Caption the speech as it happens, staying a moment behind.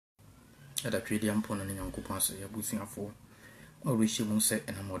at a trillion pon and young coupons, a boosting a four, or wish you won't say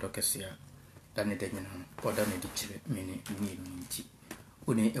and a motor cassia, than a degnan, or than a ditch, many tea.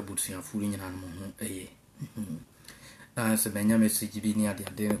 Only a boosting a fooling animal, as a Benjamin message be near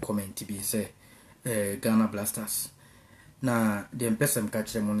the comment to be say, Ghana blasters. Now, the person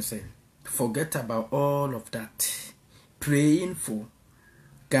catch them on say, forget about all of that. Praying for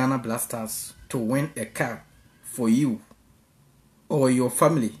Ghana blasters to win a cup for you or your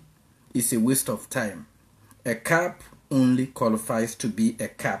family is a waste of time. A cup only qualifies to be a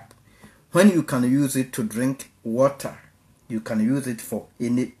cup when you can use it to drink water. You can use it for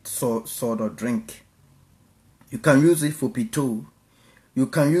any sort of drink. You can use it for pito. You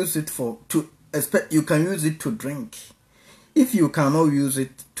can use it you can use it to drink. If you cannot use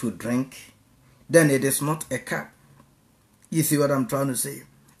it to drink, then it is not a cup. You see what I'm trying to say?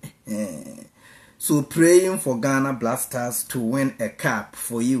 So praying for Ghana blasters to win a cup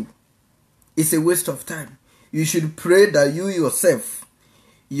for you is a waste of time. You should pray that you yourself,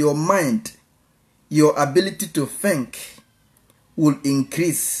 your mind, your ability to think will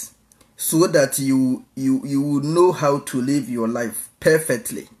increase so that you will know how to live your life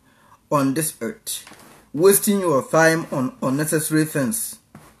perfectly on this earth. Wasting your time on unnecessary things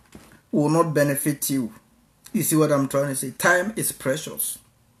will not benefit you. You see what I'm trying to say? Time is precious.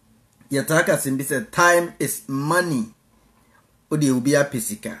 Yataka Simbi said, time is money. Odi ubia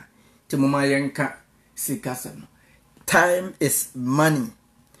pisika. Timuma yenka sikasano. Time is money.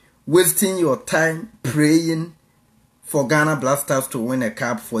 Wasting your time praying for Ghana blasters to win a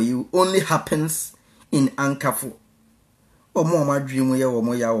cup for you only happens in Ankafull. Omo ma dream ya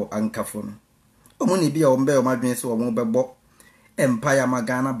omo ya o Ankafull. Omo ni bia ombe o ma dream so omo bebo Empire ma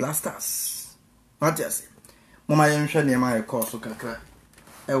Ghana blasters. What you say? Mama yenhwe ne ma ekọ so kakra.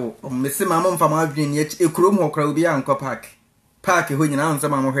 Ewo mesi ma mo mfa ma adwen ye ekrom hokra obi anko park ho nyina ansa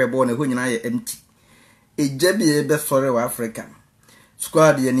ma mo hwe bo na ho nyina ye empty. Eja bi be sore wa Africa.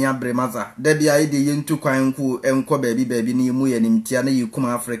 Squad ye ni abremaza. Da bia ide ye ntu kwan nku enko baabi ni mu ye nimtia na yikum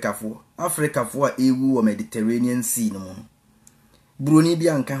Africa fo a ewu o Mediterranean Sea no mo. Bruni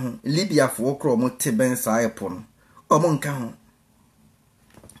bia nka ho Libya fo kro mo teben sa epo no. Omo nka ho.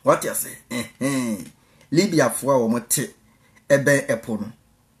 What you say? Libya fo a wo mo te ebe epo no.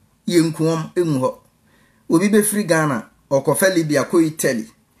 Yenkuom enwo obi be free Ghana okofa Libya ko Italy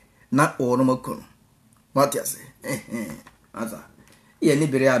na ono makono. What you say? Aza ye ni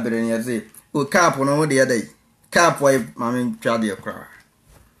bere abere ne ze o cap no mo de yadai cap wa mame twade ekra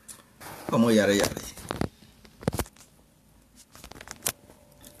omo yare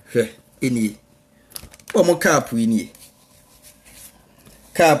he eni omo cap wi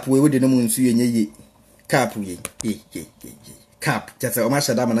cap we wode no mu nsu yenye ye cap ye cap just o ma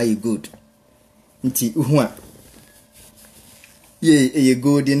shada mana ye good nti uhu a ye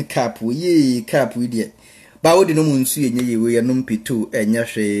golden cap ye cap we de ba wode no mu nsu yenye ye we no mpito enya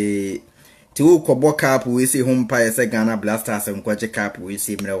hwe ti wo kobo cap we se ho mpa ye se Ghana blasters nkwaje cap we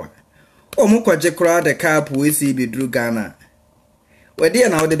se mrewa o mu kwaje kra de cap we se bidru Ghana we de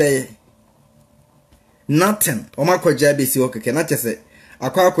na wode be nothing o ma kwaje abesi okeke na chese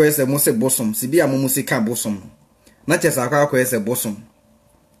akwa ese mo se bosom si bia mo musika bosom na chese akwa ese bosom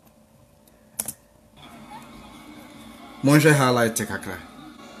monje highlight kakra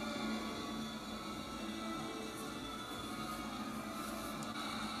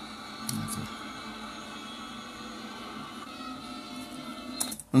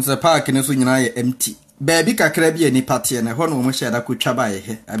nse park ne so nyina ye empty baby kakra bia ni patie na ho no mo sheda ko twa ba ye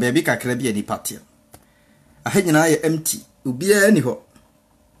he a baby kakra bia ni patie a he nyina ye empty ubia ni ho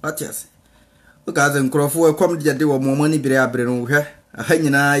atias o ga ze nkrofo e kom de wo mo ni bire abre no hwe a he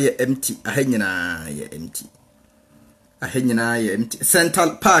nyina ye empty a he nyina ye empty a he nyina ye empty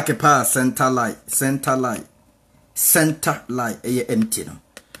central park pa center light ye empty no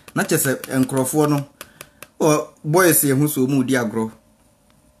na chese nkrofo no o boys ye hu so mu di agro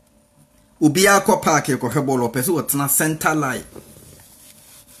Ubi akwa park ko hwebolo pese wotena center line.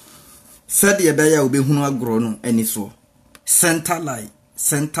 Said ye beya ubi hunu agro no ani so. Center line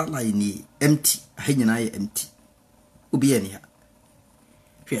ni empty. Ahanyina ye empty. Ubi ani ha.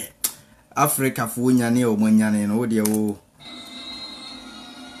 Hwe. Africa fu nyane o monyane no de o.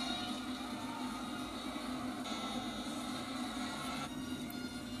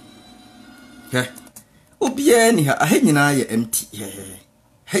 Hwe. Ubi ani ha. Ahanyina ye empty.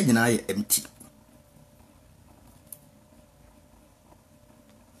 Hey, you know, empty.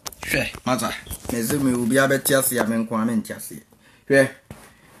 Sure, mother. Mezumi will be a better see a man quamen chassis.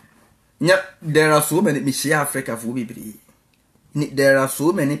 Yeah, there are so many Miss Africa for be. There are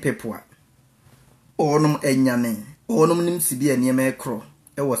so many people. Onum enyane, onum nim sibi near me crow.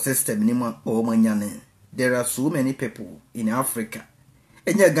 Our system anymore or manyane. There are so many people in Africa.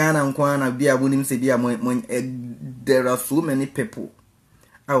 And ya Ghana and Kwana be a winning say there are so many people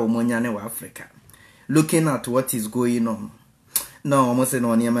our manyane Africa. Looking at what is going on. No, almost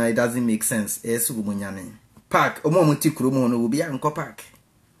no near it doesn't make sense. Yes, manyane. Park, a moment to Krumono will be Uncle Park.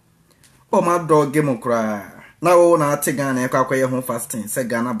 Oh, my dog game cry. Now, na take Ghana, a home fasting, say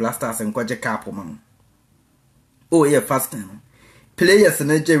Ghana Blasters and Kwaja Capo, man. Oh, yeah, fasting. Players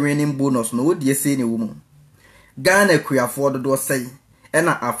and a raining bonus, no, dear senior woman. Ghana could afford to say, and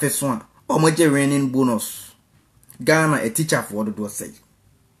a first one, or my raining bonus. Ghana a teacher for the say.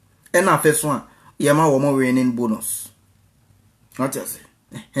 And a first one, Yama or more raining bonus. Not just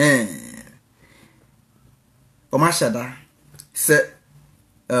Omashada said,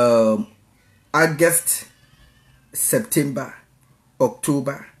 August, September,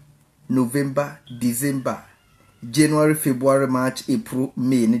 October, November, December, January, February, March, April,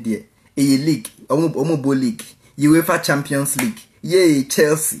 May, a league, Omobo League, UEFA Champions League, yay,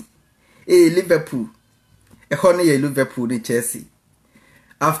 Chelsea, Liverpool, a honey, Liverpool, Chelsea.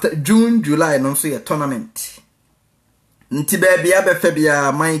 After June, July, and also a tournament. Nti baby abe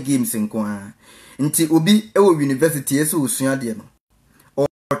febia my games in kwa. Nti obi ewo university yesu usua de no. O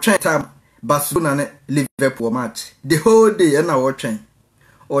twen time Barcelona ne Liverpool match. The whole day na o twen.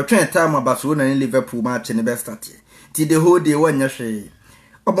 O twen time Barcelona ne Liverpool match ne be start. Ti the whole day wanya hwe.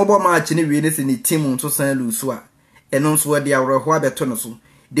 Obobo match ne wie ne se ni team nso san lusu a. Eno nso de awreho abeto no so.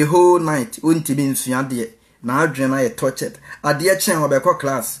 The whole night ontimi nsua de na adwen na ye tortured. Ade chen obekọ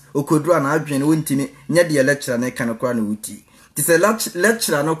class okodura na adwen ontimi nya de lecturer na kan kra na wuti. Ti se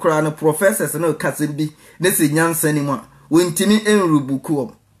lecturer no kra no professors no kasem bi ne se nyansa ni mu a ontimi enrubuku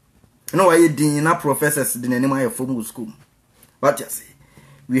o. No why din na professors din ani ma ye from school. What you say?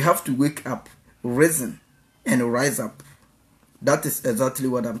 We have to wake up, reason and rise up. That is exactly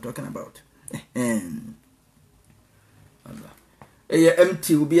what I'm talking about.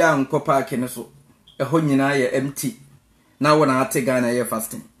 Empty will be uncle park and so. A honina empty. Now when I take Ghana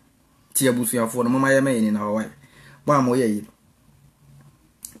fasting. Tia Busia for the Mama main in our way. One more year.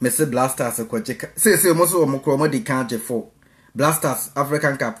 Mr. Blasters a quachica. Say, most of Mocromodi can't for. Blasters,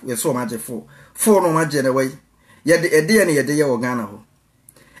 African Cup, we so much for. Four no much away. Yet the idea near the year Ghana.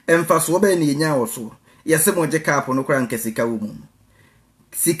 Emphas Wobeni nya or so. Yes, some moja cap on Okranke Sika woman.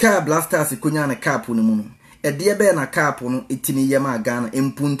 Sika Blasters Kunyana cap on the moon. A dear bear na cap on itini yama Ghana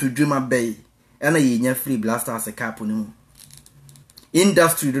in Puntu Juma Bay. And a year free Blasters a cap on the moon.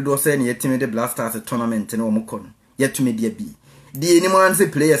 Industry do say any timid Blasters a tournament and omocon. Yet to me dear be. The anyone say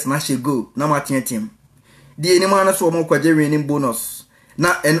players na she go, na Martin team. The anyone so more quadrillion bonus.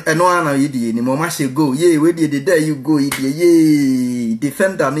 Na and no one ye any more she go, yea, where did the day you go, ye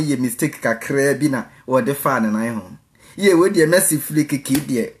defender me ye mistake kakre bina or the fan and I home. Ye, where the messy free kick,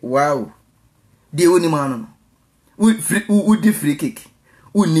 dear, wow. The only man would the free kick,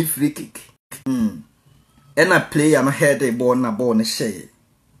 would need free kick. And I play am head a born a born a shade.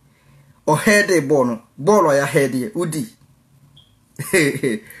 Or head a born, ball or a head ye, woody.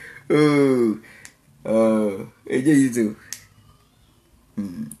 You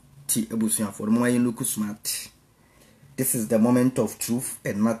T Abusian for more you look smart. This is the moment of truth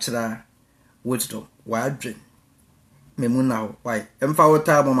and natural wisdom. Why dream? Memuna, why? Empower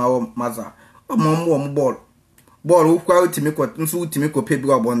time on my own mother. A mom ball. Ball who crowd to make what to make a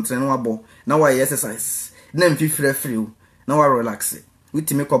paper one train ball. Now I exercise. Then feel free. Now I relax it. We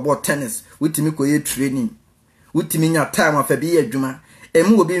to make a ball tennis. We to make a training. We to mean your time of a beer juma. And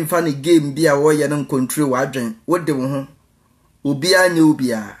more being funny game be a warrior don't control what drink. What they want. Ubia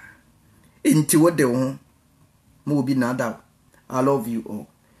Nubia. Into what they want. More be nada. I love you all.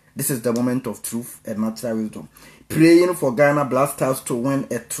 This is the moment of truth and natural wisdom. Praying for Ghana Blasters to win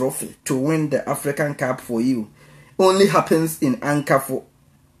a trophy, to win the African Cup for you, only happens in Ankafull.